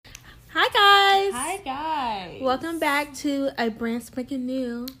guys. Hi, guys. Welcome back to a brand spanking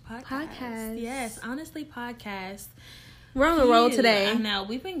new podcast. Yes, honestly, podcast. We're on the road today. I know.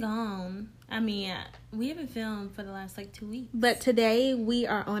 We've been gone. I mean, we haven't filmed for the last 2 weeks. But today we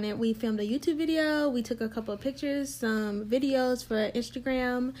are on it. We filmed a YouTube video. We took a couple of pictures, some videos for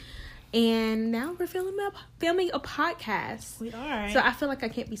Instagram. And now we're filming a podcast. We are. So I feel like I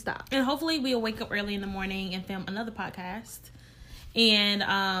can't be stopped. And hopefully we'll wake up early in the morning and film another podcast.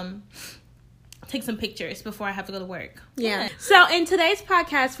 And take some pictures before I have to go to work. Yeah. So in today's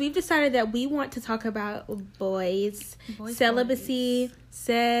podcast, we've decided that we want to talk about boys celibacy,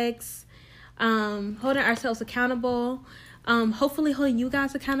 sex, holding ourselves accountable, hopefully holding you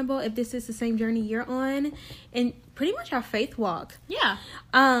guys accountable if this is the same journey you're on, and pretty much our faith walk. Yeah.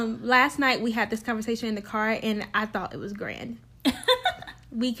 Last night we had this conversation in the car, and I thought it was grand.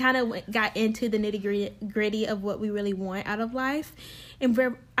 We kind of got into the nitty-gritty of what we really want out of life.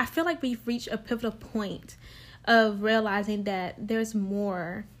 And I feel like we've reached a pivotal point of realizing that there's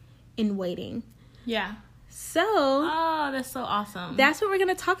more in waiting. Yeah. So, oh, that's so awesome. That's what we're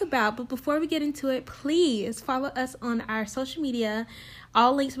going to talk about. But before we get into it, please follow us on our social media.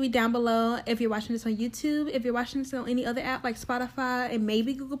 All links will be down below. If you're watching this on YouTube, if you're watching this on any other app like Spotify and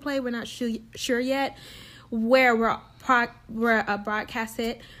maybe Google Play, we're not sure yet where we're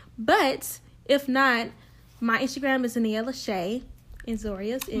broadcasted. But if not, my Instagram is Ania Lachey. And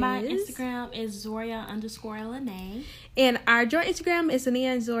Zoria's is... My Instagram is Zoria_Lene. And our joint Instagram is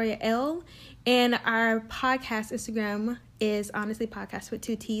Ania and Zoria L. And our podcast Instagram is Honestly Podcast with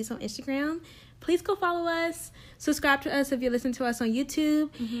 2 T's on Instagram. Please go follow us. Subscribe to us if you listen to us on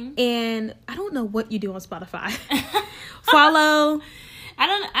YouTube. Mm-hmm. And I don't know what you do on Spotify. Follow. I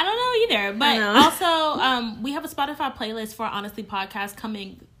don't know either. But also, we have a Spotify playlist for Honestly Podcast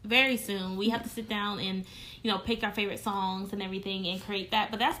coming very soon. We have to sit down and, pick our favorite songs and everything and create that.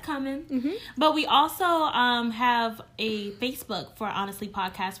 But that's coming. Mm-hmm. But we also have a Facebook for Honestly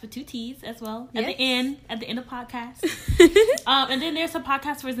Podcast with 2 T's as well. Yes. At the end of podcast. And then there's a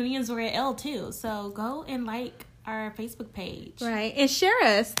podcast for Ania and Zoria L too. So go and like our Facebook page. Right. And share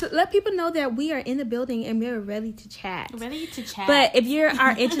us to let people know that we are in the building and we're ready to chat. But if you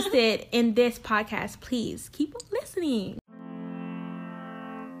are interested in this podcast, please keep listening.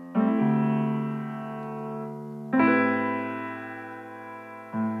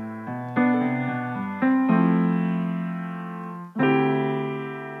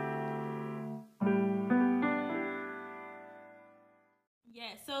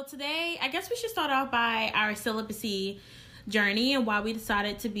 So today, I guess we should start off by our celibacy journey and why we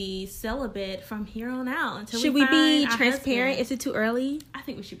decided to be celibate from here on out until should we be transparent? Is it too early? I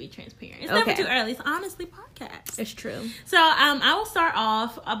think we should be transparent. It's never too early. It's Honestly Podcast. It's true. So I will start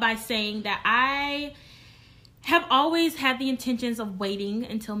off by saying that I have always had the intentions of waiting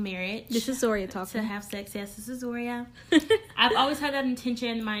until marriage. This is Zoria talking. To have sex. Yes, this is Zoria. I've always had that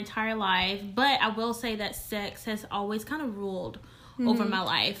intention my entire life, but I will say that sex has always kind of ruled over my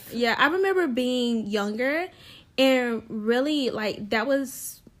life. Yeah, I remember being younger and really that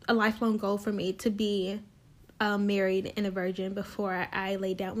was a lifelong goal for me to be married and a virgin before I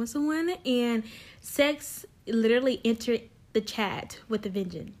laid down with someone, and sex literally entered the chat with a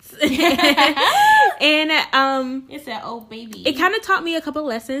vengeance. And it's that old baby. It kind of taught me a couple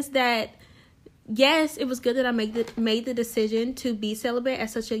lessons that yes, it was good that I made the decision to be celibate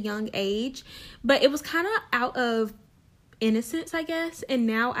at such a young age, but it was kind of out of innocence, I guess. And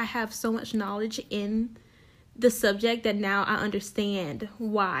now I have so much knowledge in the subject that now I understand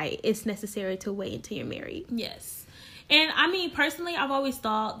why it's necessary to wait until you're married. Yes. And I mean, personally, I've always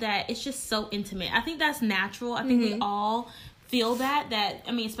thought that it's just so intimate. I think that's natural. I think we all feel that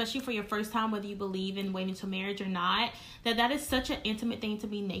I mean, especially for your first time, whether you believe in waiting till marriage or not, that is such an intimate thing to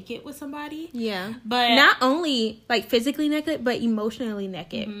be naked with somebody. Yeah. But not only physically naked, but emotionally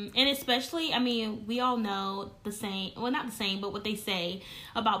naked. Mm-hmm. And especially, I mean, we all know the same, well, not the same, but what they say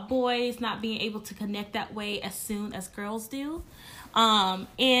about boys not being able to connect that way as soon as girls do.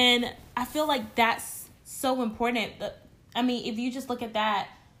 And I feel like that's so important. I mean, if you just look at that,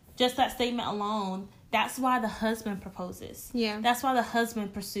 just that statement alone, that's why the husband proposes. Yeah. That's why the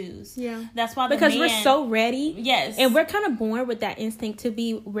husband pursues. Yeah. That's why because we're so ready. Yes. And we're kind of born with that instinct to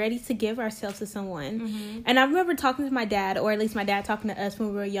be ready to give ourselves to someone. Mm-hmm. And I remember talking to my dad, or at least my dad talking to us when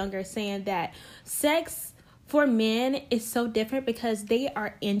we were younger, saying that sex for men is so different because they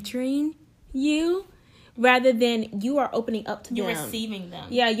are entering you rather than you are opening up to them. You're receiving them.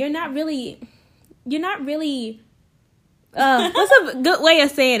 Yeah, you're not really what's a good way of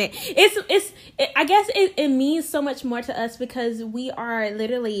saying it? I guess it means so much more to us because we are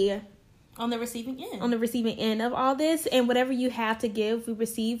literally on the receiving end. On the receiving end of all this. And whatever you have to give, we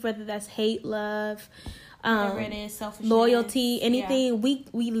receive, whether that's hate, love, whatever it is, selfishness, loyalty, anything. We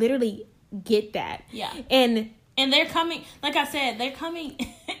literally get that. Yeah. And they're coming, like I said, they're coming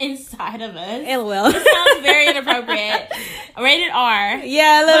inside of us. LOL. It sounds very inappropriate. Rated R.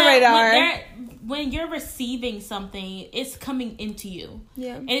 Yeah, a little rated R. When you're receiving something, it's coming into you.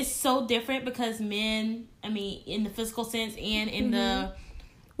 Yeah. And it's so different because men, I mean, in the physical sense and in the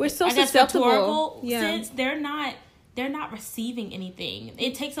we're so susceptible. Sense, they're not receiving anything.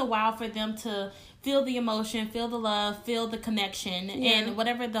 It takes a while for them to feel the emotion, feel the love, feel the connection, and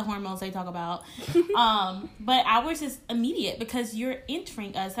whatever the hormones they talk about. But ours is immediate because you're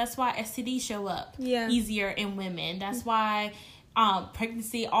entering us. That's why STDs show up easier in women. That's why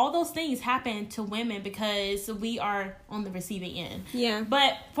pregnancy, all those things happen to women because we are on the receiving end. Yeah.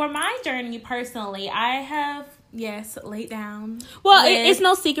 But for my journey personally, I have laid down. Well, it's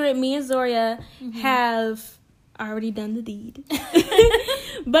no secret. Me and Zoria have already done the deed.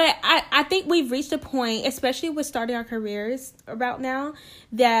 But I think we've reached a point, especially with starting our careers about now,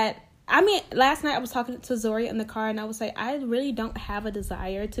 that I mean, last night I was talking to Zoria in the car and I was like, I really don't have a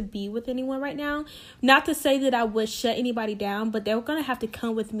desire to be with anyone right now. Not to say that I would shut anybody down, but they're going to have to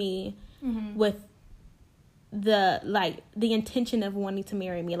come with me with the intention of wanting to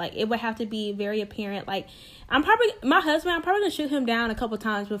marry me. Like, it would have to be very apparent. Like, my husband, I'm probably gonna shoot him down a couple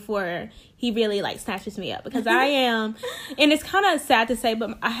times before he really like snatches me up, because I am, and it's kind of sad to say,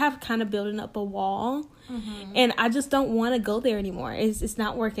 but I have kind of building up a wall, and I just don't want to go there anymore. It's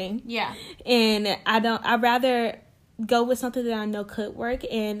not working. Yeah. And I'd rather go with something that I know could work.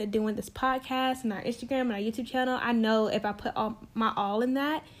 And doing this podcast and our Instagram and our YouTube channel, I know if I put my all in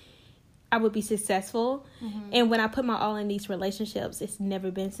that, I would be successful. And when I put my all in these relationships, it's never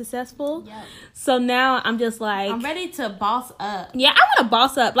been successful. Yep. So now I'm just like, I'm ready to boss up. Yeah, I want to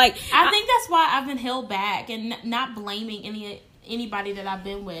boss up. Like, I think that's why I've been held back, and not blaming anybody that I've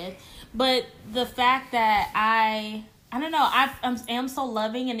been with, but the fact that I don't know, I am so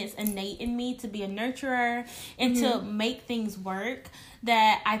loving, and it's innate in me to be a nurturer and to make things work,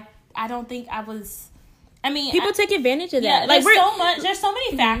 that I don't think I was. I mean, people take advantage of that. Yeah, like, there's so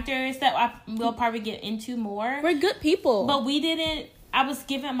many factors that we'll probably get into more. We're good people, but we didn't. I was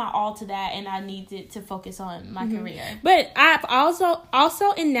giving my all to that, and I needed to focus on my career. But I've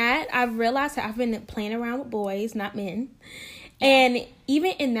also in that, I've realized that I've been playing around with boys, not men, and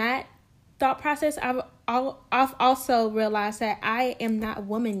even in that thought process, I've also realized that I am not a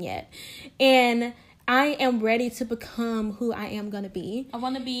woman yet, and I am ready to become who I am going to be. I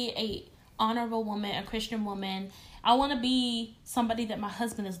want to be a honorable woman, a Christian woman. I want to be somebody that my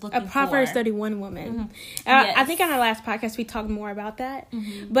husband is looking for. A Proverbs 31 woman. Yes. I think on our last podcast we talked more about that.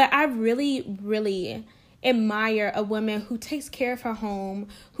 But I really, really admire a woman who takes care of her home,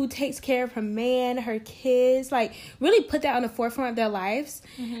 who takes care of her man, her kids, like really put that on the forefront of their lives.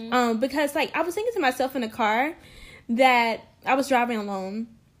 Because like I was thinking to myself in the car that I was driving alone,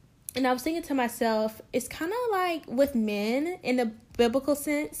 and I was thinking to myself, it's kind of like with men in the biblical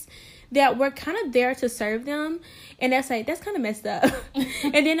sense, that we're kind of there to serve them, and that's kind of messed up.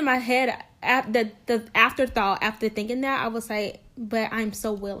 And then in my head, the afterthought after thinking that, I was like, but I'm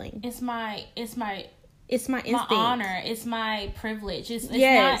so willing. It's my instinct. My honor. It's my privilege.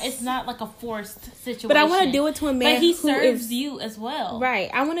 It's not like a forced situation. But I want to do it to a man. But he serves you as well, right?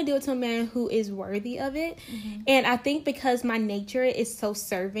 I want to do it to a man who is worthy of it, and I think because my nature is so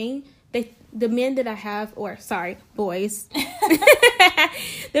serving, the men that I have, boys,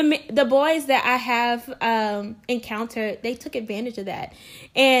 the boys that I have encountered, they took advantage of that.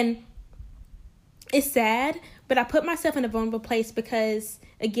 And it's sad, but I put myself in a vulnerable place because,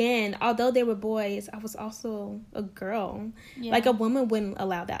 again, although they were boys, I was also a girl. Yeah. Like, a woman wouldn't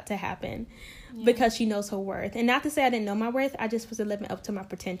allow that to happen because she knows her worth. And not to say I didn't know my worth, I just wasn't living up to my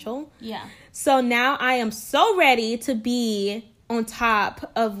potential. Yeah. So now I am so ready to be on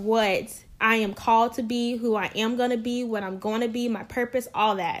top of what I am called to be, who I am going to be, what I'm going to be, my purpose,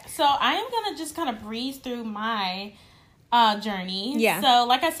 all that. So I am going to just kind of breeze through my journey. Yeah. So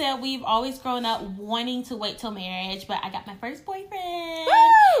like I said, we've always grown up wanting to wait till marriage, but I got my first boyfriend.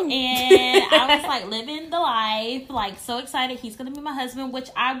 Woo! And I was like living the life, like so excited. He's going to be my husband, which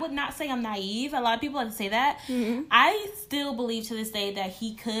I would not say I'm naive. A lot of people like to say that. I still believe to this day that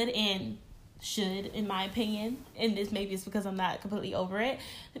he could and should, in my opinion, and this maybe it's because I'm not completely over it,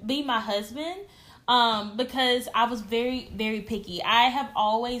 be my husband. Because I was very, very picky. I have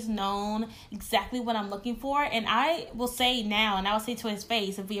always known exactly what I'm looking for. And I will say now, and I will say to his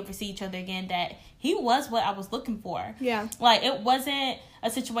face if we ever see each other again, that he was what I was looking for. Yeah. Like, it wasn't a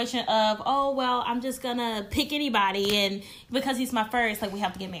situation of, oh, well, I'm just gonna pick anybody, and because he's my first, like, we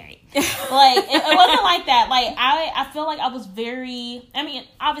have to get married. Like, it wasn't like that. Like, I feel like I was very, I mean,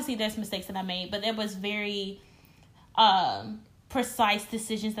 obviously there's mistakes that I made, but it was very precise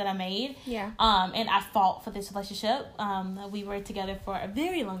decisions that I made. Yeah. And I fought for this relationship. We were together for a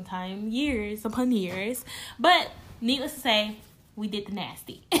very long time, years upon years. But needless to say, we did the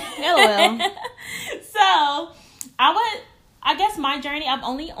nasty. LOL. So, I guess my journey, I've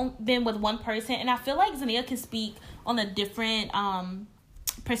only been with one person, and I feel like Zania can speak on a different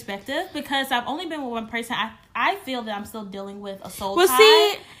perspective, because I've only been with one person. I feel that I'm still dealing with a soul tie.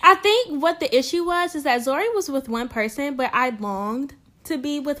 See, I think what the issue was is that Zori was with one person, but I longed to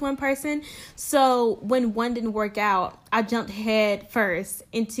be with one person. So when one didn't work out, I jumped head first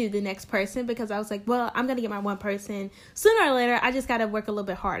into the next person, because I was like, well, I'm going to get my one person sooner or later. I just got to work a little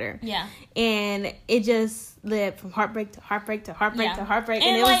bit harder. Yeah. And it just led from heartbreak to heartbreak to heartbreak to heartbreak.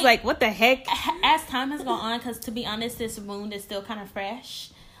 And it like, was like, what the heck? As time has gone on, because to be honest, this wound is still kind of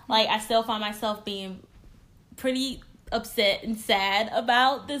fresh. Like, I still find myself being pretty upset and sad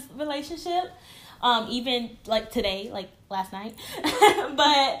about this relationship. Even like today, like last night.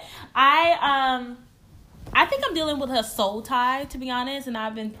 But I think I'm dealing with a soul tie, to be honest, and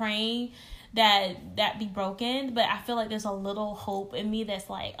I've been praying that be broken, but I feel like there's a little hope in me that's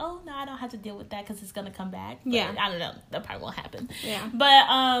like, oh no, I don't have to deal with that because it's gonna come back. But yeah, I don't know, that probably won't happen. Yeah,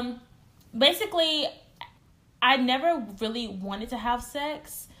 but basically, I never really wanted to have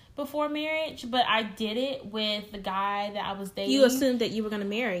sex before marriage, but I did it with the guy that I was dating. You assumed that you were going to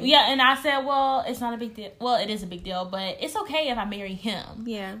marry. Yeah, and I said, well, it's not a big deal. Well, it is a big deal, but it's okay if I marry him.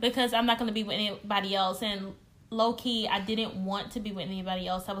 Yeah. Because I'm not going to be with anybody else. And low-key, I didn't want to be with anybody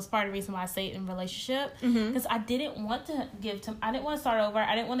else. That was part of the reason why I stayed in a relationship. Because I didn't want to I didn't want to start over.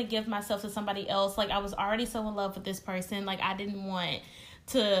 I didn't want to give myself to somebody else. Like, I was already so in love with this person. Like, I didn't want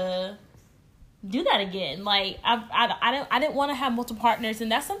to do that again. Like, I didn't want to have multiple partners,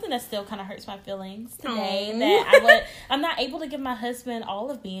 and that's something that still kind of hurts my feelings today. That I'm not able to give my husband all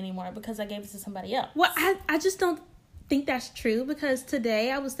of me anymore because I gave it to somebody else. Well, I just don't think that's true, because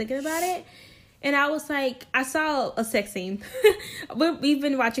today I was thinking about it, and I was like, I saw a sex scene. We've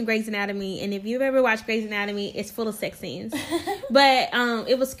been watching Grey's Anatomy, and if you've ever watched Grey's Anatomy, it's full of sex scenes. But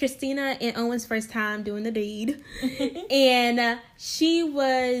it was Christina and Owen's first time doing the deed, and she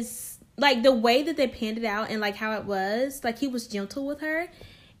was, like, the way that they panned it out and, like, how it was, like, he was gentle with her.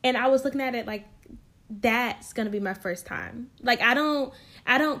 And I was looking at it like, that's going to be my first time. Like, I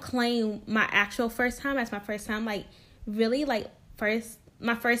don't claim my actual first time as my first time. Like, really, like,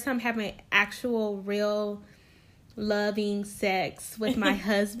 my first time having actual, real, loving sex with my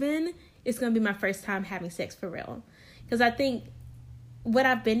husband is going to be my first time having sex for real. Because I think what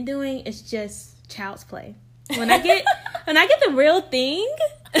I've been doing is just child's play. When I get the real thing.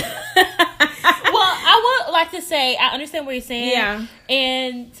 Well, I would like to say, I understand what you're saying. Yeah.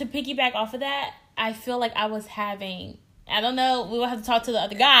 And to piggyback off of that, I feel like I was having, I don't know, we will have to talk to the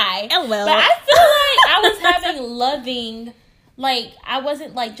other guy. LOL. But I feel like I was having loving, like, I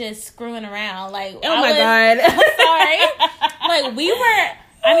wasn't, like, just screwing around. Like, oh my God. Sorry. Like, we were,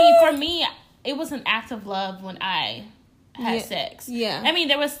 I mean, for me, it was an act of love when I had sex. Yeah. I mean,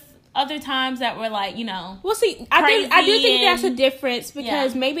 there was other times that were, like, you know, well, see, I do think that's a difference,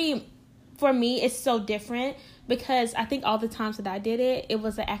 because maybe for me it's so different, because I think all the times that I did it, it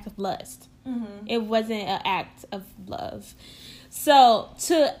was an act of lust. Mm-hmm. It wasn't an act of love. So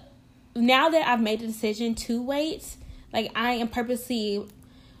now that I've made the decision to wait, like, I am purposely,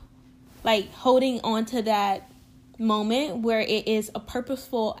 like, holding on to that moment where it is a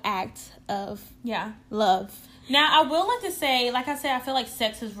purposeful act of love. Now, I will like to say, like I said, I feel like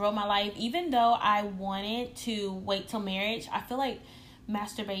sex has ruined my life. Even though I wanted to wait till marriage, I feel like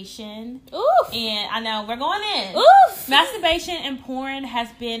masturbation. Oof. And I know, we're going in. Oof. Masturbation and porn has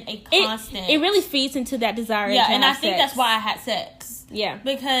been a constant. It really feeds into that desire. Yeah, and I think that's why I had sex. Yeah.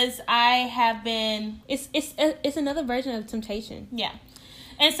 Because I have been... It's another version of temptation. Yeah.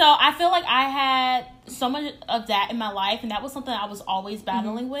 And so I feel like I had so much of that in my life, and that was something I was always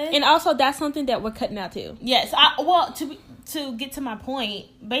battling with. And also, that's something that we're cutting out too. Yes. To get to my point,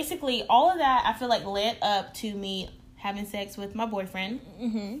 basically all of that I feel like led up to me having sex with my boyfriend,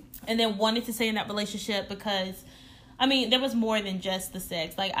 and then wanted to stay in that relationship because, I mean, there was more than just the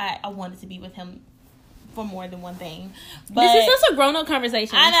sex. Like, I wanted to be with him for more than one thing. But this is such a grown-up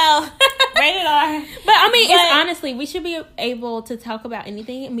conversation. I know. Rated R. But I mean, it's honestly, we should be able to talk about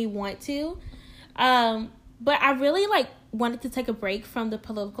anything and we want to. But I really like wanted to take a break from the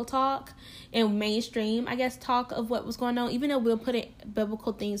political talk and mainstream, I guess, talk of what was going on. Even though we'll put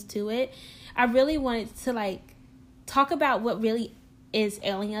biblical things to it, I really wanted to like talk about what really is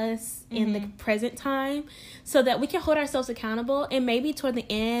ailing us in the present time, so that we can hold ourselves accountable, and maybe toward the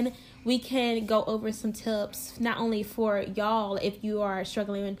end we can go over some tips, not only for y'all if you are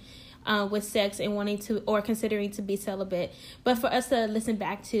struggling with sex and wanting to or considering to be celibate, but for us to listen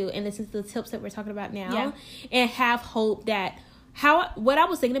back to and listen to the tips that we're talking about now, and have hope that what I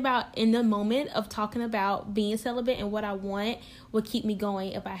was thinking about in the moment of talking about being celibate and what I want will keep me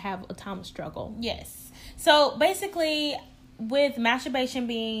going if I have a time of struggle. Yes. So basically, with masturbation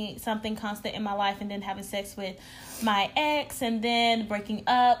being something constant in my life, and then having sex with my ex, and then breaking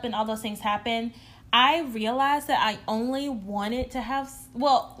up, and all those things happen, I realized that I only wanted to have,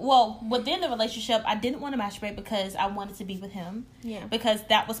 well, within the relationship, I didn't want to masturbate because I wanted to be with him. Yeah. Because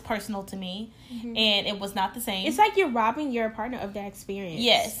that was personal to me, and it was not the same. It's like you're robbing your partner of that experience.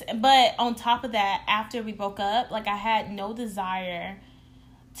 Yes, but on top of that, after we broke up, like, I had no desire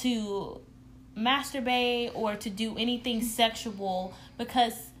to masturbate or to do anything sexual,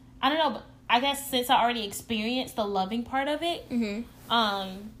 because I don't know, but I guess since I already experienced the loving part of it,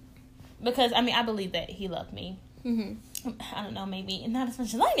 because I mean, I believe that he loved me. I don't know, maybe not as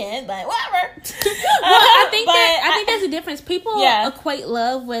much as I did, but whatever. I think there's a difference. People equate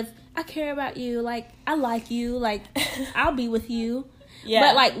love with I care about you, like I like you, like I'll be with you. Yeah.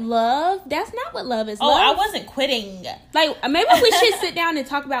 But like love, that's not what love is. Oh, love, I wasn't quitting. Like maybe we should sit down and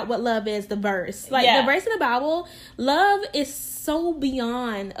talk about what love is, the verse. Like the verse in the Bible, love is so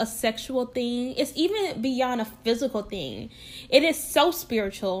beyond a sexual thing. It's even beyond a physical thing. It is so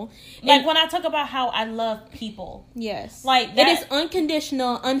spiritual. Like when I talk about how I love people. Yes. Like that, it is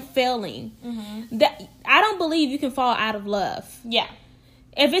unconditional, unfailing. That I don't believe you can fall out of love. Yeah.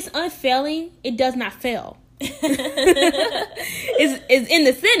 If it's unfailing, it does not fail. is in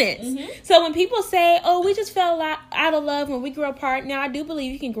the sentence. So when people say, oh, we just fell out of love when we grew apart, now I do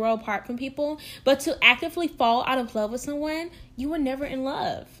believe you can grow apart from people, but to actively fall out of love with someone, you were never in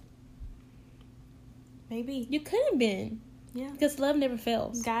love. Maybe you could have been. Yeah, because love never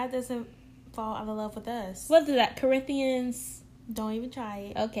fails. God doesn't fall out of love with us. What is that? Corinthians? Don't even try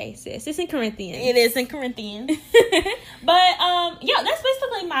it. Okay, sis, it's in Corinthians. It is in Corinthians. But yeah, that's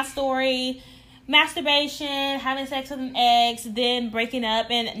basically my story. Masturbation, having sex with an ex, then breaking up,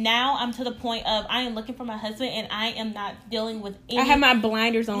 and now I'm to the point of I am looking for my husband, and I am not dealing with any... I have my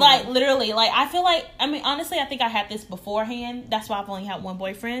blinders on. Like, literally, like, I feel like, I mean, honestly, I think I had this beforehand. That's why I've only had one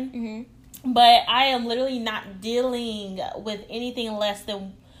boyfriend. But I am literally not dealing with anything less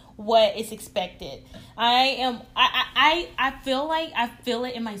than what is expected. I feel like I feel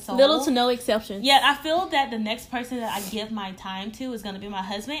it in my soul. Little to no exceptions. Yeah, I feel that the next person that I give my time to is going to be my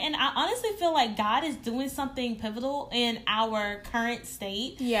husband. And I honestly feel like God is doing something pivotal in our current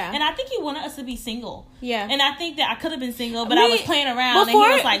state. Yeah. And I think he wanted us to be single. Yeah. And I think that I could have been single, but I was playing around. And he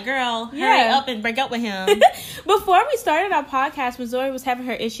was like, girl, hurry up and break up with him. Before we started our podcast, Missouri was having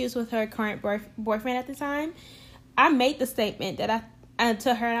her issues with her current boyfriend at the time. I made the statement that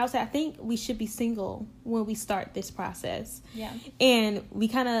to her, and I was like, I think we should be single when we start this process. Yeah. And we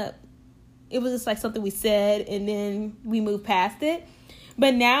kind of, it was just like something we said, and then we moved past it.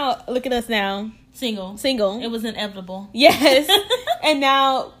 But now, look at us now. Single. It was inevitable. Yes. And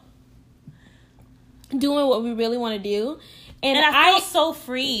now, doing what we really want to do. And I feel so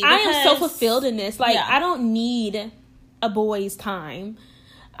free. I am so fulfilled in this. Like, I don't need a boy's time.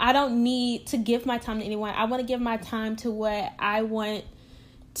 I don't need to give my time to anyone. I want to give my time to what I want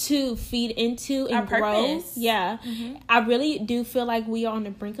to feed into and grow. Purpose. Yeah. I really do feel like we are on the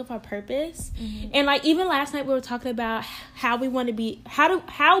brink of our purpose. And like even last night we were talking about how we want to be,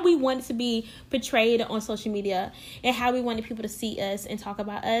 how we want to be portrayed on social media, and how we wanted people to see us and talk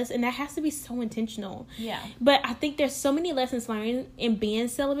about us, and that has to be so intentional. Yeah. But I think there's so many lessons learned in being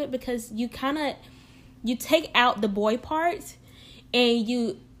celibate, because you take out the boy part and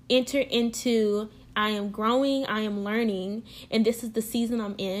you enter into I am growing, I am learning, and this is the season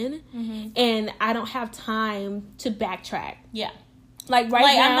I'm in, and I don't have time to backtrack. Yeah. Like now,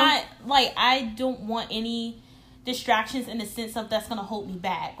 I'm not, like, I don't want any distractions in the sense of that's going to hold me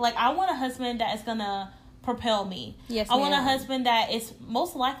back. Like, I want a husband that is going to propel me. Yes, I want a husband that is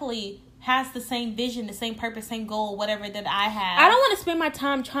most likely has the same vision, the same purpose, same goal, whatever that I have. I don't want to spend my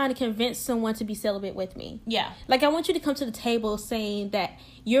time trying to convince someone to be celibate with me. Yeah. Like, I want you to come to the table saying that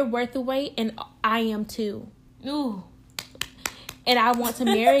you're worth the wait, and I am too. Ooh. And I want to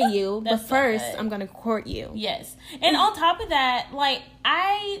marry you, but first, I'm going to court you. Yes. And on top of that, like,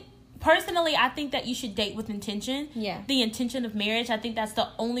 I personally, I think that you should date with intention. Yeah. The intention of marriage. I think that's the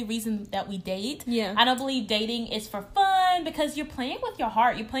only reason that we date. Yeah. I don't believe dating is for fun because you're playing with your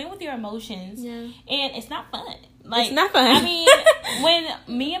heart. You're playing with your emotions. Yeah. And it's not fun. Like, it's not fun. I mean,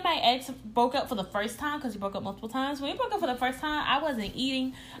 when me and my ex broke up for the first time, because we broke up multiple times, when we broke up for the first time, I wasn't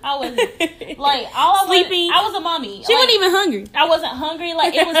eating. I wasn't, like, sleeping. I was a mommy. She wasn't even hungry. I wasn't hungry.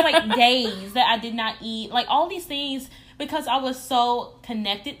 Like, it was, like, days that I did not eat. Like, all these things, because I was so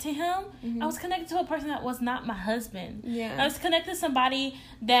connected to him. I was connected to a person that was not my husband. Yeah. I was connected to somebody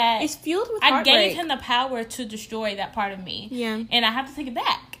that... It's fueled with heartbreak. I gave him the power to destroy that part of me. Yeah. And I have to take it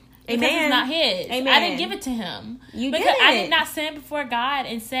back. Because Amen. it's not his. Amen. I didn't give it to him. You because didn't. I did not stand before God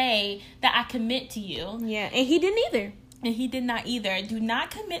and say that I commit to you. Yeah, and he didn't either. And he did not either. Do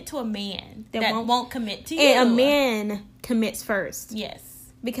not commit to a man that won't commit to you. And a man commits first. Yes.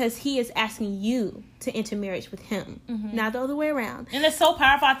 Because he is asking you to enter marriage with him, not the other way around. And it's so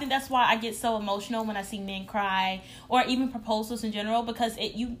powerful. I think that's why I get so emotional when I see men cry, or even proposals in general, because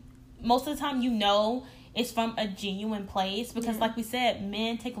most of the time it's from a genuine place, because like we said,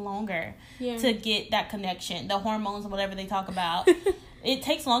 men take longer to get that connection, the hormones or whatever they talk about. It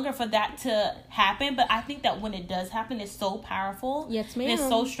takes longer for that to happen, but I think that when it does happen, it's so powerful. Yes, ma'am. And it's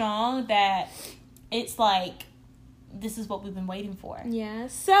so strong that it's like, this is what we've been waiting for. Yeah.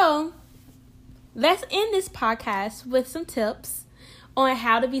 So let's end this podcast with some tips on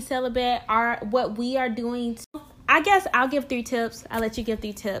how to be celibate, what we are doing. I guess I'll give 3 tips. I'll let you give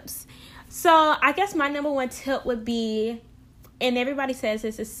 3 tips. So I guess my number 1 tip would be, and everybody says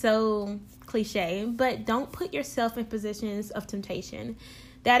this is so cliche, but don't put yourself in positions of temptation.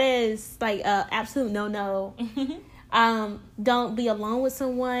 That is like a absolute no. Don't be alone with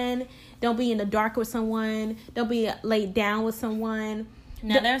someone. Don't be in the dark with someone. Don't be laid down with someone.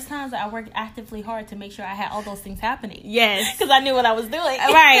 Now, there's times that I worked actively hard to make sure I had all those things happening. Yes. Because I knew what I was doing.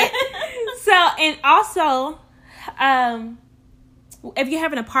 Right. So, and also, if you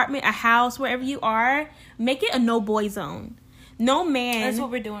have an apartment, a house, wherever you are, make it a no-boy zone. No man. That's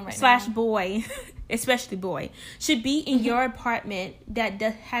what we're doing right now. / boy, especially boy, should be in your apartment that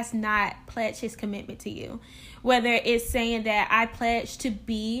has not pledged his commitment to you. Whether it's saying that I pledge to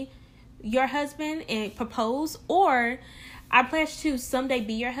be your husband and propose, or I pledge to someday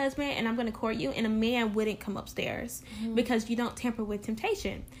be your husband and I'm going to court you, and a man wouldn't come upstairs because you don't tamper with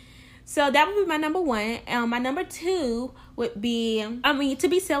temptation. So that would be my number 1. My number 2 would be, to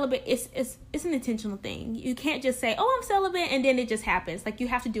be celibate, it's an intentional thing. You can't just say, oh, I'm celibate, and then it just happens. Like, you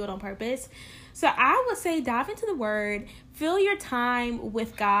have to do it on purpose. So I would say dive into the word, fill your time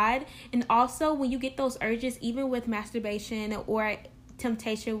with God, and also when you get those urges, even with masturbation or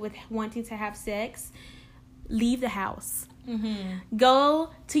temptation with wanting to have sex, leave the house. Go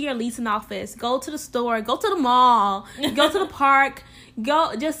to your leasing office, go to the store, go to the mall, go to the park,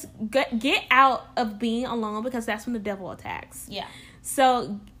 just get out of being alone, because that's when the devil attacks. Yeah.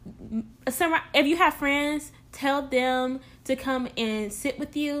 So if you have friends, tell them to come and sit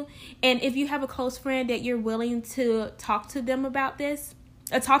with you, and if you have a close friend that you're willing to talk to them about this,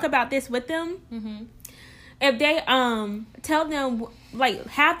 or talk about this with them, if they tell them, like,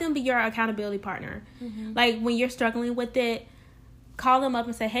 have them be your accountability partner. Like, when you're struggling with it, call them up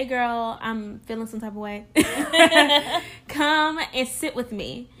and say, hey girl, I'm feeling some type of way. Come and sit with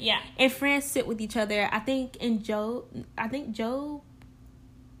me. Yeah. And friends sit with each other. I think Job,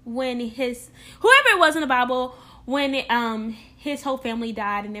 when whoever it was in the Bible, when his whole family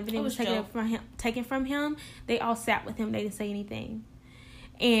died and everything was taken from him, they all sat with him. They didn't say anything.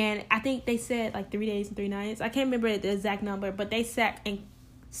 And I think they said like 3 days and 3 nights. I can't remember the exact number, but they sat in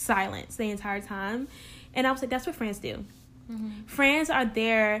silence the entire time. And I was like, that's what friends do. Friends are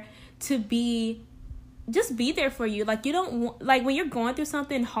there to be there for you. Like, you don't want, like, when you're going through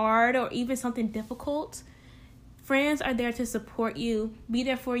something hard or even something difficult, friends are there to support you, be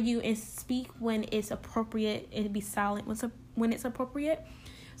there for you, and speak when it's appropriate, and be silent when it's appropriate.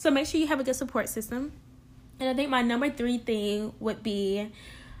 So make sure you have a good support system. And I think my number 3 thing would be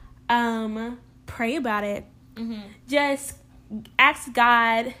pray about it. Just ask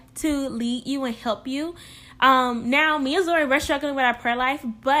God to lead you and help you. Now, me and Zori, we're struggling with our prayer life,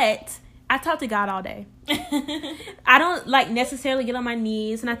 but I talk to God all day. I don't necessarily get on my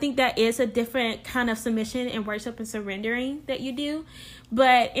knees, and I think that is a different kind of submission and worship and surrendering that you do.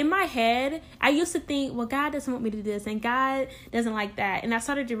 But in my head, I used to think, well, God doesn't want me to do this, and God doesn't like that. And I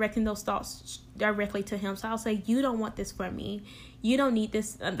started directing those thoughts directly to him. So I'll say, you don't want this for me. You don't need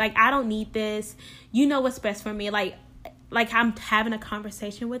this. Like, I don't need this. You know what's best for me. Like I'm having a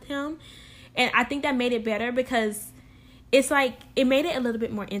conversation with him. And I think that made it better, because it's like, it made it a little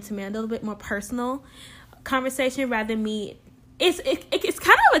bit more intimate, a little bit more personal conversation, rather than me. It's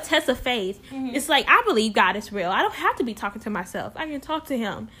kind a test of faith. It's like, I believe God is real. I don't have to be talking to myself. I can talk to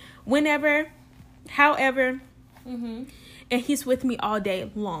him whenever, however, and he's with me all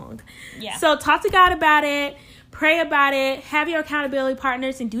day long. Yeah. So talk to God about it. Pray about it. Have your accountability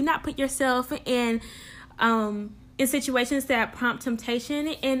partners, and do not put yourself in situations that prompt temptation.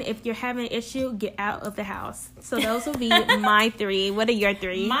 And if you're having an issue, get out of the house. So those will be my 3. What are your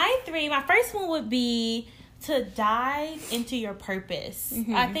 3? My first one would be to dive into your purpose.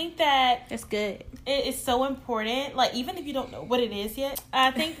 I think that's good. It is so important. Like, even if you don't know what it is yet, I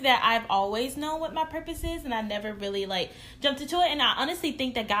think that I've always known what my purpose is, and I never really jumped into it. And I honestly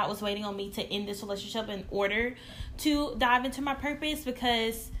think that God was waiting on me to end this relationship in order to dive into my purpose,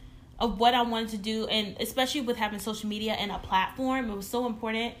 because of what I wanted to do. And especially with having social media and a platform, it was so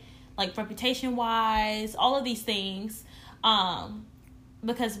important, like reputation wise, all of these things,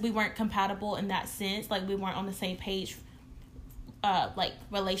 because we weren't compatible in that sense. Like, we weren't on the same page, like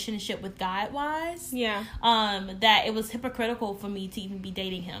relationship with God wise. Yeah. That it was hypocritical for me to even be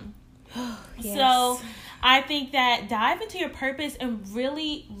dating him. Yes. So I think that dive into your purpose and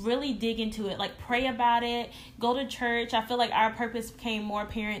really, really dig into it. Like, pray about it. Go to church. I feel like our purpose became more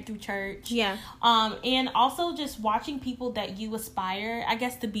apparent through church. Yeah. And also just watching people that you aspire, I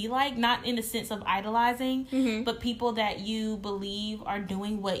guess, to be like, not in the sense of idolizing, but people that you believe are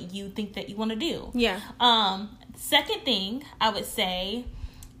doing what you think that you want to do. Yeah. Second thing I would say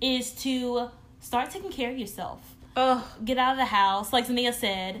is to start taking care of yourself. Get out of the house, like Zania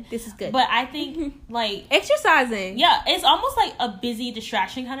said. This is good. But I think, like, exercising. Yeah, it's almost like a busy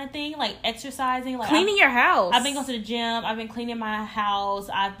distraction kind of thing. Like, exercising. Like, cleaning your house. I've been going to the gym. I've been cleaning my house.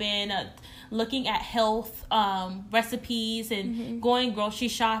 I've been looking at health recipes and going grocery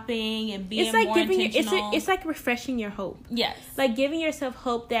shopping and being more intentional. It's like refreshing your hope. Yes. Like, giving yourself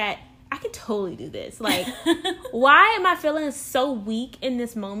hope that I can totally do this. Like, why am I feeling so weak in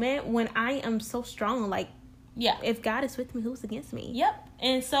this moment when I am so strong? Like, yeah, if God is with me, who's against me? Yep.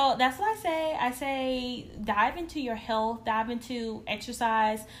 And so that's what I say. I say dive into your health, dive into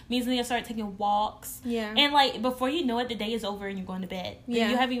exercise. Means you'll start taking walks. Yeah. And like, before you know it, the day is over and you're going to bed. Yeah.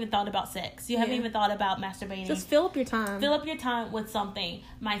 You haven't even thought about sex. You haven't even thought about masturbating. Just fill up your time. Fill up your time with something.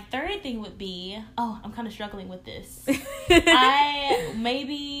 My third thing would be, I'm kind of struggling with this. I'm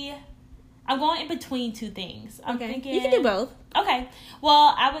going in between two things. I'm thinking, you can do both. Okay.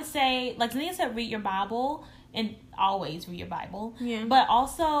 Well, I would say, like Zania said, read your Bible. And always read your Bible. Yeah. But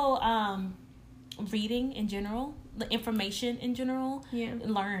also reading in general, the information in general. Yeah.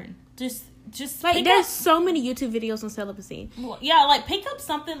 Learn. Just like, there's so many YouTube videos on celibacy. Yeah, like, pick up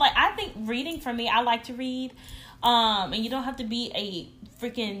something. Like, I think reading, for me, I like to read. And you don't have to be a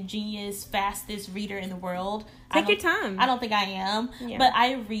freaking genius, fastest reader in the world. Take your time. I don't think I am. Yeah. But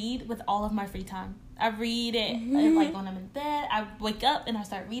I read with all of my free time. I read it like when I'm in bed. I wake up and I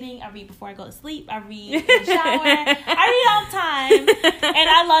start reading. I read before I go to sleep. I read in the shower. I read all the time. And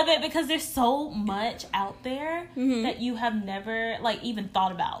I love it because there's so much out there that you have never, like, even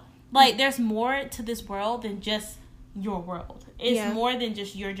thought about. Like, there's more to this world than just your world. It's more than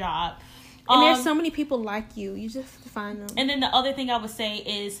just your job. And there's so many people like you. You just have to find them. And then the other thing I would say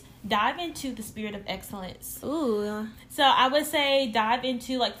is dive into the spirit of excellence. Ooh. So I would say dive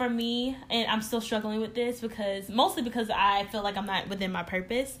into, like, for me, and I'm still struggling with this mostly because I feel like I'm not within my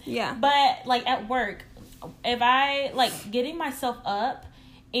purpose. Yeah. But, like, at work, if I, like, getting myself up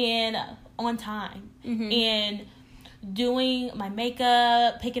and on time and doing my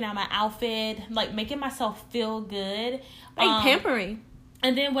makeup, picking out my outfit, like, making myself feel good. Like, pampering.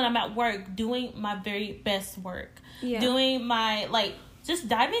 And then when I'm at work, doing my very best work. Yeah. Doing my, like, just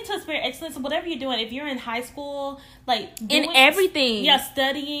dive into a spirit of excellence. Whatever you're doing. If you're in high school, like, in everything. Yeah,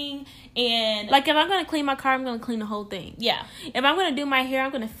 studying. And, like, if I'm going to clean my car, I'm going to clean the whole thing. Yeah. If I'm going to do my hair,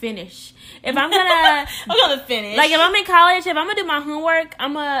 I'm going to finish. If I'm going to... I'm going to finish. Like, if I'm in college, if I'm going to do my homework,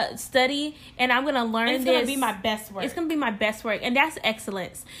 I'm going to study, and I'm going to learn it's this. It's going to be my best work. It's going to be my best work, and that's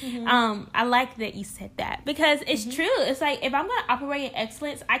excellence. I like that you said that, because it's true. It's like, if I'm going to operate in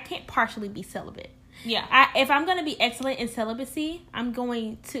excellence, I can't partially be celibate. Yeah. If I'm going to be excellent in celibacy, I'm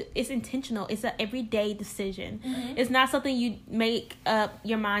going to... It's intentional. It's an everyday decision. It's not something you make up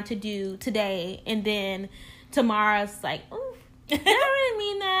your mind to do today, and then tomorrow's like, ooh, I don't really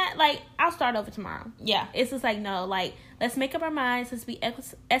mean that. Like, I'll start over tomorrow. Yeah. It's just like, no, like, let's make up our minds. Let's be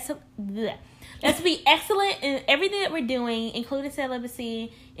Let's be excellent in everything that we're doing, including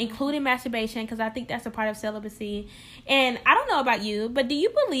celibacy, including masturbation, because I think that's a part of celibacy. And I don't know about you, but do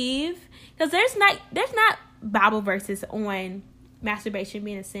you believe... Because there's not Bible verses on masturbation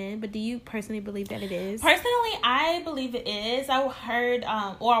being a sin, but do you personally believe that it is? Personally, I believe it is. I heard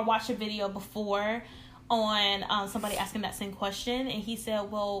or I watched a video before on somebody asking that same question, and he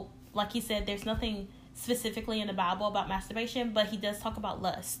said, well, like he said, there's nothing specifically in the Bible about masturbation, but he does talk about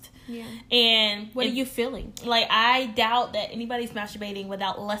lust. Yeah. And what are you feeling? Like, I doubt that anybody's masturbating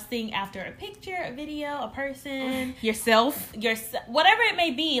without lusting after a picture, a video, a person, yourself, whatever it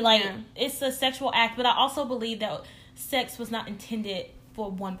may be. Like, it's a sexual act, but I also believe that sex was not intended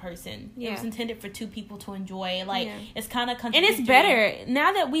for one person. It was intended for two people to enjoy. Like, it's kind of contradictory. And it's better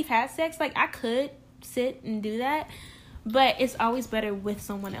now that we've had sex. Like, I could sit and do that, but it's always better with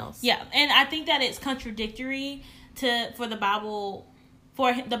someone else. Yeah, and I think that it's contradictory for the Bible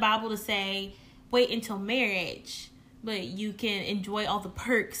to say wait until marriage, but you can enjoy all the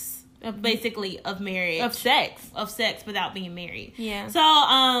perks of marriage, of sex without being married. Yeah. So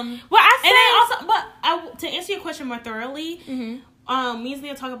to answer your question more thoroughly. Mm-hmm. Me and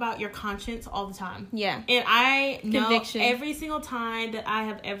Nia talk about your conscience all the time. Yeah. And I know every single time that I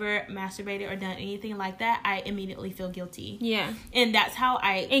have ever masturbated or done anything like that, I immediately feel guilty. Yeah. And that's how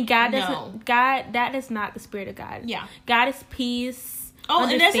that is not the spirit of God. Yeah. God is peace. Oh,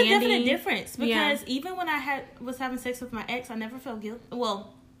 and that's a definite difference. Because even when I was having sex with my ex, I never felt guilty.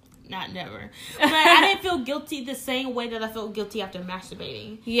 Well, not never. But I didn't feel guilty the same way that I felt guilty after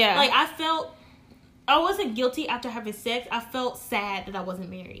masturbating. Yeah. Like, I wasn't guilty after having sex. I felt sad that I wasn't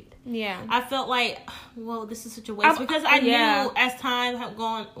married. Yeah. I felt like, well, this is such a waste. Because I knew as time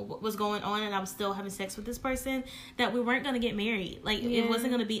was going on and I was still having sex with this person that we weren't going to get married. Like, it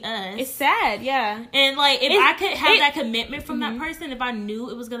wasn't going to be us. It's sad, yeah. And, like, if I could have that commitment from that person, if I knew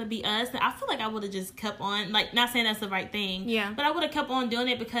it was going to be us, then I feel like I would have just kept on. Like, not saying that's the right thing. Yeah. But I would have kept on doing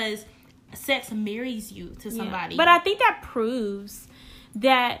it because sex marries you to somebody. Yeah. But I think that proves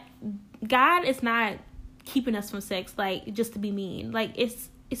that God is not keeping us from sex, like, just to be mean. Like, it's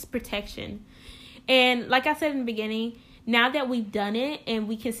protection. And like I said in the beginning, now that we've done it and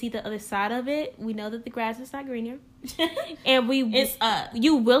we can see the other side of it, we know that the grass is not greener. And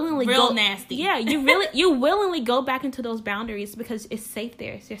you willingly real nasty. Yeah, you willingly go back into those boundaries because it's safe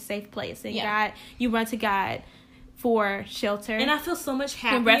there. It's your safe place. And God, you run to God for shelter. And I feel so much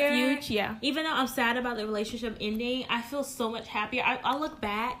happier. And refuge, yeah. Even though I'm sad about the relationship ending, I feel so much happier. I look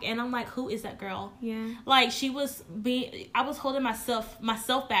back and I'm like, who is that girl? Yeah. Like, I was holding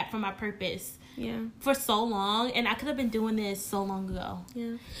myself back from my purpose. Yeah. For so long, and I could have been doing this so long ago.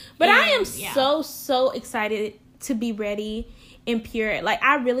 Yeah. But I am so excited to be ready and pure. Like,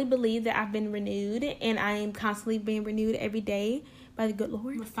 I really believe that I've been renewed, and I am constantly being renewed every day by the good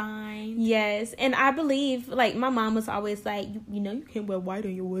Lord. Refined. Yes. And I believe, like, my mom was always like, you can't wear white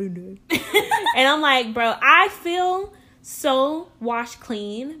on your wedding day. And I'm like, bro, I feel so washed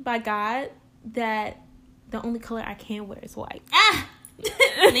clean by God that the only color I can wear is white.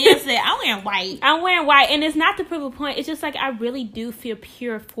 Nia said, I'm wearing white. And it's not to prove a point. It's just like, I really do feel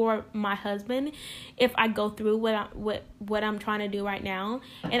pure for my husband if I go through what I'm trying to do right now.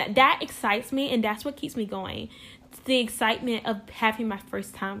 And that excites me, and that's what keeps me going. The excitement of having my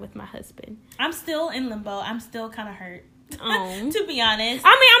first time with my husband. I'm still in limbo. I'm still kind of hurt. To be honest.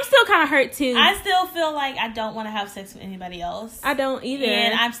 I mean, I'm still kind of hurt too. I still feel like I don't want to have sex with anybody else. I don't either.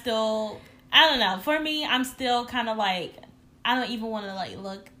 And I don't know. For me, I'm still kind of like, I don't even want to, like,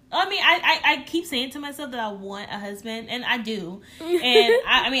 look. I mean, I keep saying to myself that I want a husband, and I do. And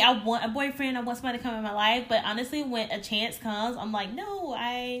I want a boyfriend. I want somebody to come in my life. But honestly, when a chance comes, I'm like, no,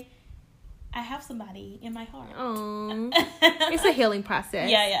 I have somebody in my heart. Oh, it's a healing process.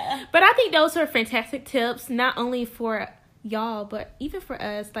 Yeah. But I think those are fantastic tips, not only for y'all, but even for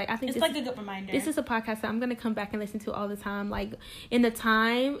us. Like, I think it's like a good reminder. This is a podcast that I'm going to come back and listen to all the time. Like, in the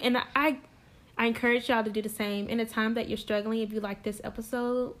time, and I encourage y'all to do the same. In the time that you're struggling, if you like this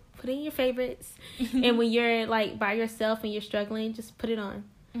episode, put in your favorites. And when you're, like, by yourself and you're struggling, just put it on.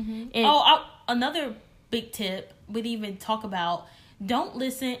 Mm-hmm. And another big tip we'd even talk about: don't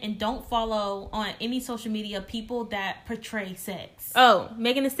listen and don't follow on any social media people that portray sex. Oh,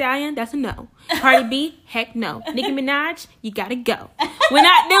 Megan Thee Stallion, that's a no. Cardi B, heck no. Nicki Minaj, you gotta go. We're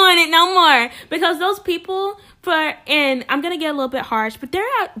not doing it no more. Because those people, and I'm gonna get a little bit harsh, but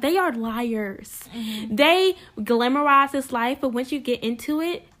they are liars. Mm-hmm. They glamorize this life, but once you get into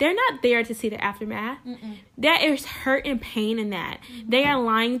it, they're not there to see the aftermath. Mm-mm. There is hurt and pain in that. Mm-hmm. They are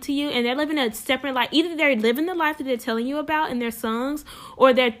lying to you, and they're living a separate life. Either they're living the life that they're telling you about in their songs,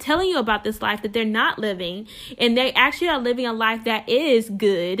 or they're telling you about this life that they're not living, and they actually are living a life that is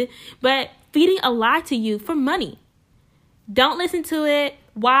good, but feeding a lie to you for money. Don't listen to it.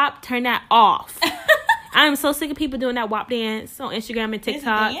 WAP, turn that off. I'm so sick of people doing that WAP dance on Instagram and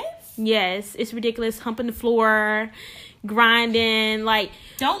TikTok. Yes, it's ridiculous. Humping the floor, grinding, like.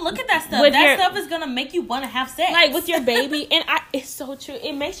 Don't look at that stuff. That stuff is gonna make you want to have sex, like with your baby. And it's so true.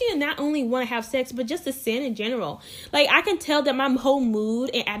 It makes you not only want to have sex, but just to sin in general. Like, I can tell that my whole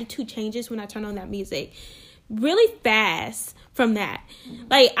mood and attitude changes when I turn on that music, really fast from that.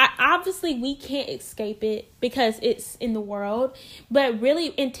 Like, obviously we can't escape it because it's in the world, but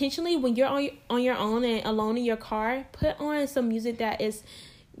really intentionally, when you're on your own and alone in your car, put on some music that is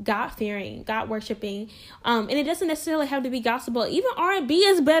God-fearing, God-worshiping, and it doesn't necessarily have to be gospel. Even R&B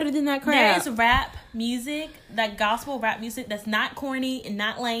is better than that crap. There is rap music, that gospel rap music that's not corny and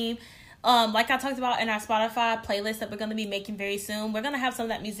not lame. Like I talked about in our Spotify playlist that we're going to be making very soon, we're going to have some of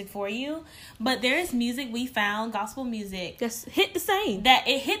that music for you. But there is music we found, gospel music, that's hit the same. It got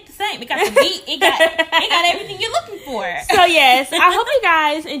the beat. It got everything you're looking for. So yes, I hope you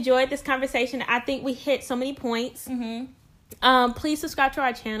guys enjoyed this conversation. I think we hit so many points. Please subscribe to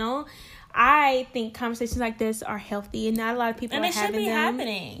our channel. I think conversations like this are healthy, and not a lot of people are having them. And it should be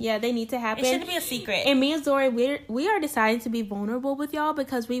happening. Yeah, they need to happen. It shouldn't be a secret. And me and Zori, we are deciding to be vulnerable with y'all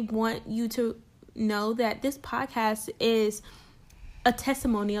because we want you to know that this podcast is a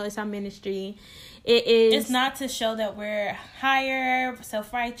testimonial. It's our ministry. It's not to show that we're higher,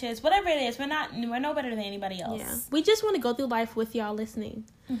 self-righteous, whatever it is. We're no better than anybody else. Yeah. We just want to go through life with y'all listening.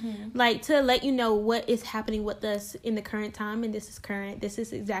 Like, to let you know what is happening with us in the current time, and this is current. This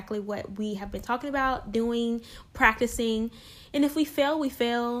is exactly what we have been talking about, doing, practicing. And if we fail, we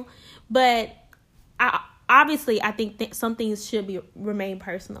fail. But obviously, I think some things should remain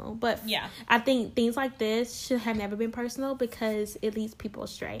personal. But yeah, I think things like this should have never been personal because it leads people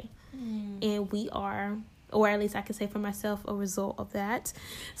astray. And we are, or at least I can say for myself, a result of that.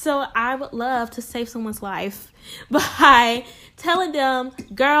 So I would love to save someone's life by telling them,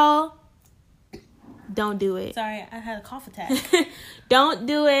 girl, don't do it. Sorry, I had a cough attack. Don't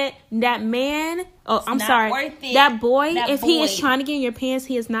do it. That man, worth it. That boy, if he is trying to get in your pants,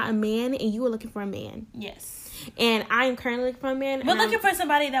 he is not a man, and you are looking for a man. Yes. And I am currently looking for a man. We're looking for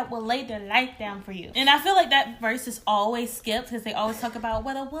somebody that will lay their life down for you. And I feel like that verse is always skipped because they always talk about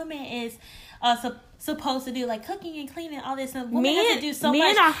what a woman is supposed to do, like cooking and cleaning, all this. And women have to do so much.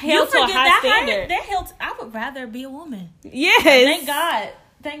 Men are held to a high standard. They're held. I would rather be a woman. Yes. Thank God.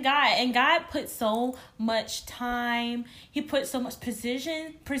 And God put so much time. He put so much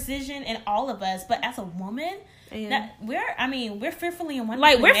precision in all of us. But as a woman, we're fearfully and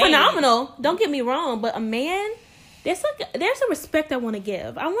wonderfully made. We're phenomenal. Don't get me wrong, but a man, there's a respect I want to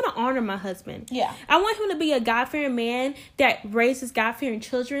give. I want to honor my husband. Yeah, I want him to be a God-fearing man that raises God-fearing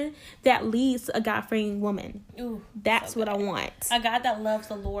children, that leads a God-fearing woman. Ooh, that's what I want. A God that loves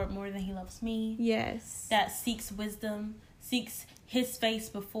the Lord more than he loves me. Yes, that seeks wisdom, seeks his face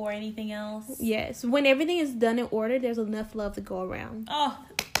before anything else. Yes, when everything is done in order, there's enough love to go around. Oh.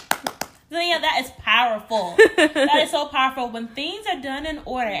 So yeah, that is powerful. That is so powerful. When things are done in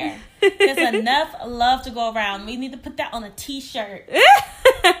order, there's enough love to go around. We need to put that on a t-shirt.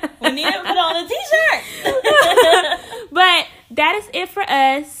 We need to put it on a t-shirt. But that is it for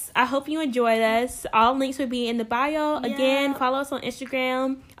us. I hope you enjoyed us. All links will be in the bio. Yeah. Again, follow us on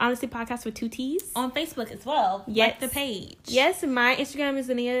Instagram, Honesty Podcast with 2 T's. On Facebook as well. Yes. Like the page. Yes, my Instagram is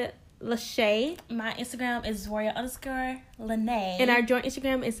Zania Lachey. My Instagram is Zoria_Lene. And our joint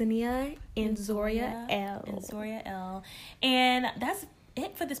Instagram is Zania and Zoria L. And that's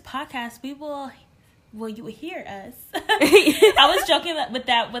it for this podcast. You will hear us. I was joking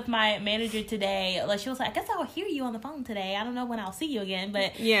with my manager today. Like, she was like, I guess I'll hear you on the phone today. I don't know when I'll see you again,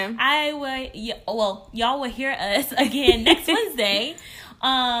 but y'all will hear us again next Wednesday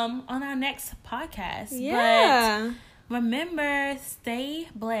on our next podcast. Yeah. But remember, stay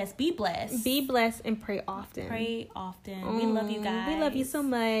blessed. Be blessed. Be blessed and pray often. We love you guys. We love you so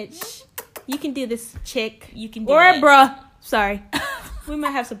much. You can do this, chick. You can do it. Or a bruh. Sorry. We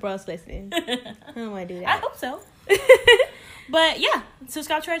might have some bros listening. I don't want to do that. I hope so. But yeah,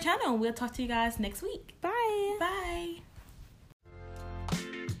 subscribe to our channel and we'll talk to you guys next week. Bye. Bye.